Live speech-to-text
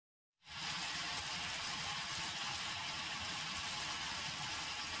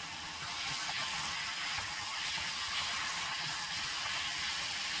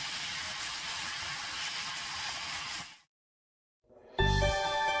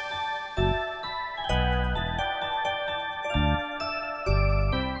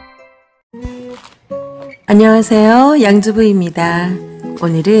안녕하세요. 양주부입니다.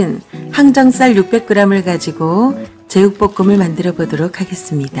 오늘은 항정살 600g을 가지고 제육볶음을 만들어 보도록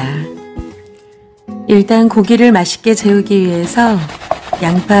하겠습니다. 일단 고기를 맛있게 재우기 위해서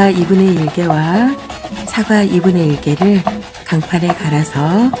양파 2분의 1개와 사과 2분의 1개를 강판에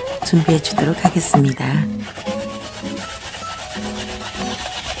갈아서 준비해 주도록 하겠습니다.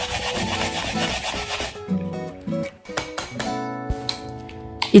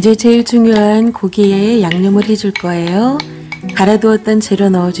 이제 제일 중요한 고기에 양념을 해줄 거예요. 갈아두었던 재료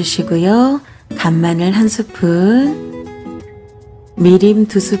넣어주시고요. 간마늘 1스푼, 미림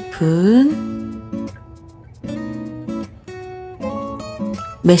 2스푼,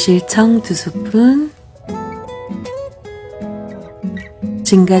 매실청 2스푼,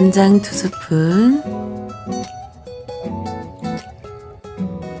 진간장 2스푼,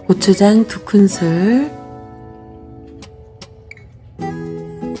 고추장 2큰술,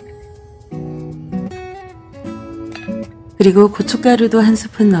 그리고 고춧가루도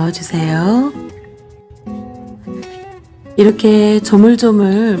 1스푼 넣어주세요. 이렇게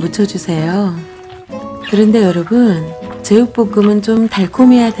조물조물 묻혀주세요. 그런데 여러분, 제육볶음은 좀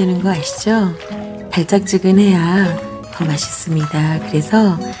달콤해야 되는 거 아시죠? 달짝지근해야 더 맛있습니다.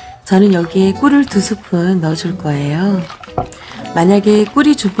 그래서 저는 여기에 꿀을 2스푼 넣어줄 거예요. 만약에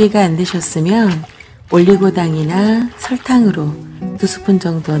꿀이 준비가 안 되셨으면 올리고당이나 설탕으로 2스푼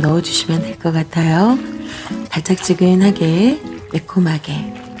정도 넣어주시면 될 것 같아요. 달짝지근하게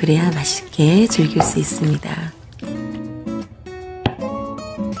매콤하게 그래야 맛있게 즐길 수 있습니다.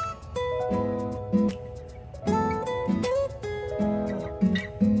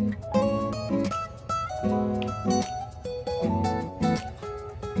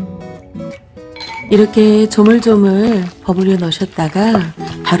 이렇게 조물조물 버무려 넣으셨다가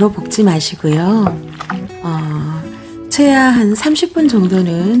바로 볶지 마시고요. 최하 한 30분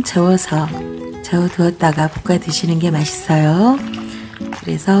정도는 재워두었다가 볶아 드시는 게 맛있어요.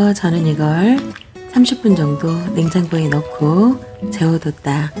 그래서 저는 이걸 30분 정도 냉장고에 넣고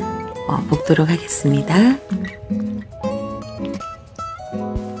재워뒀다 볶도록 하겠습니다.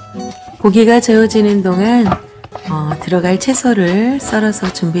 고기가 재워지는 동안 들어갈 채소를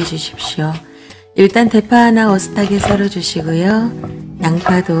썰어서 준비해 주십시오. 일단 대파 하나 어슷하게 썰어 주시고요.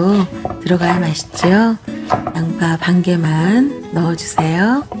 양파도 들어가야 맛있죠. 양파 반 개만 넣어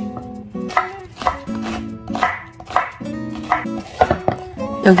주세요.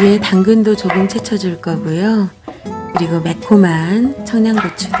 여기에 당근도 조금 채쳐 줄 거고요. 그리고 매콤한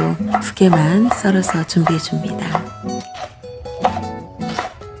청양고추도 2개만 썰어서 준비해 줍니다.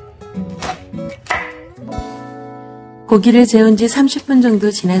 고기를 재운 지 30분 정도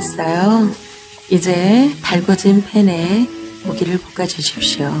지났어요. 이제 달궈진 팬에 고기를 볶아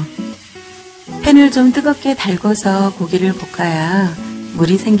주십시오. 팬을 좀 뜨겁게 달궈서 고기를 볶아야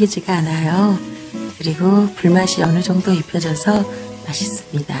물이 생기지가 않아요. 그리고 불맛이 어느 정도 입혀져서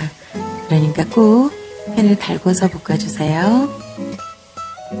맛있습니다. 그러니까 꼭 팬을 달궈서 볶아주세요.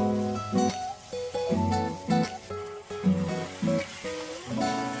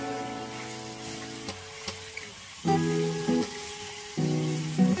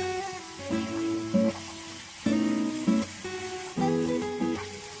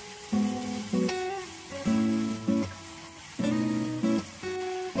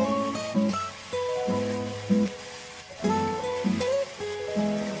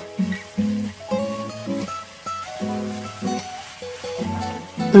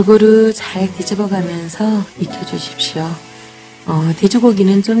 골고루 잘 뒤집어가면서 익혀주십시오.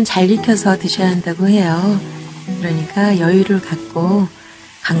 돼지고기는 좀 잘 익혀서 드셔야 한다고 해요. 그러니까 여유를 갖고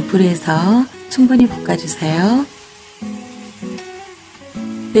강불에서 충분히 볶아주세요.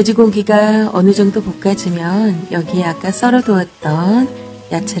 돼지고기가 어느 정도 볶아지면 여기에 아까 썰어두었던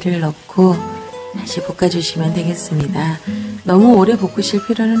야채를 넣고 다시 볶아주시면 되겠습니다. 너무 오래 볶으실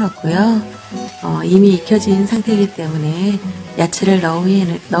필요는 없고요. 이미 익혀진 상태이기 때문에 야채를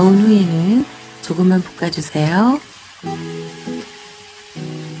넣은 후에는 조금만 볶아주세요.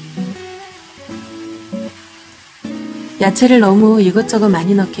 야채를 너무 이것저것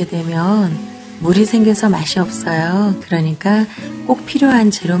많이 넣게 되면 물이 생겨서 맛이 없어요. 그러니까 꼭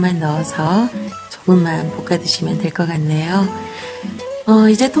필요한 재료만 넣어서 조금만 볶아 드시면 될 것 같네요.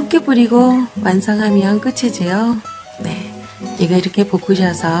 이제 통깨뿌리고 완성하면 끝이지요. 네, 이거 이렇게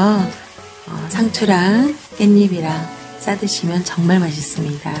볶으셔서 상추랑 깻잎이랑 싸드시면 정말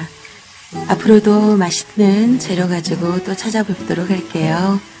맛있습니다. 앞으로도 맛있는 재료 가지고 또 찾아뵙도록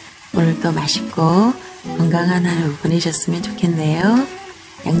할게요. 오늘도 맛있고 건강한 하루 보내셨으면 좋겠네요.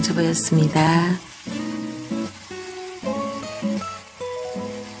 양주부였습니다.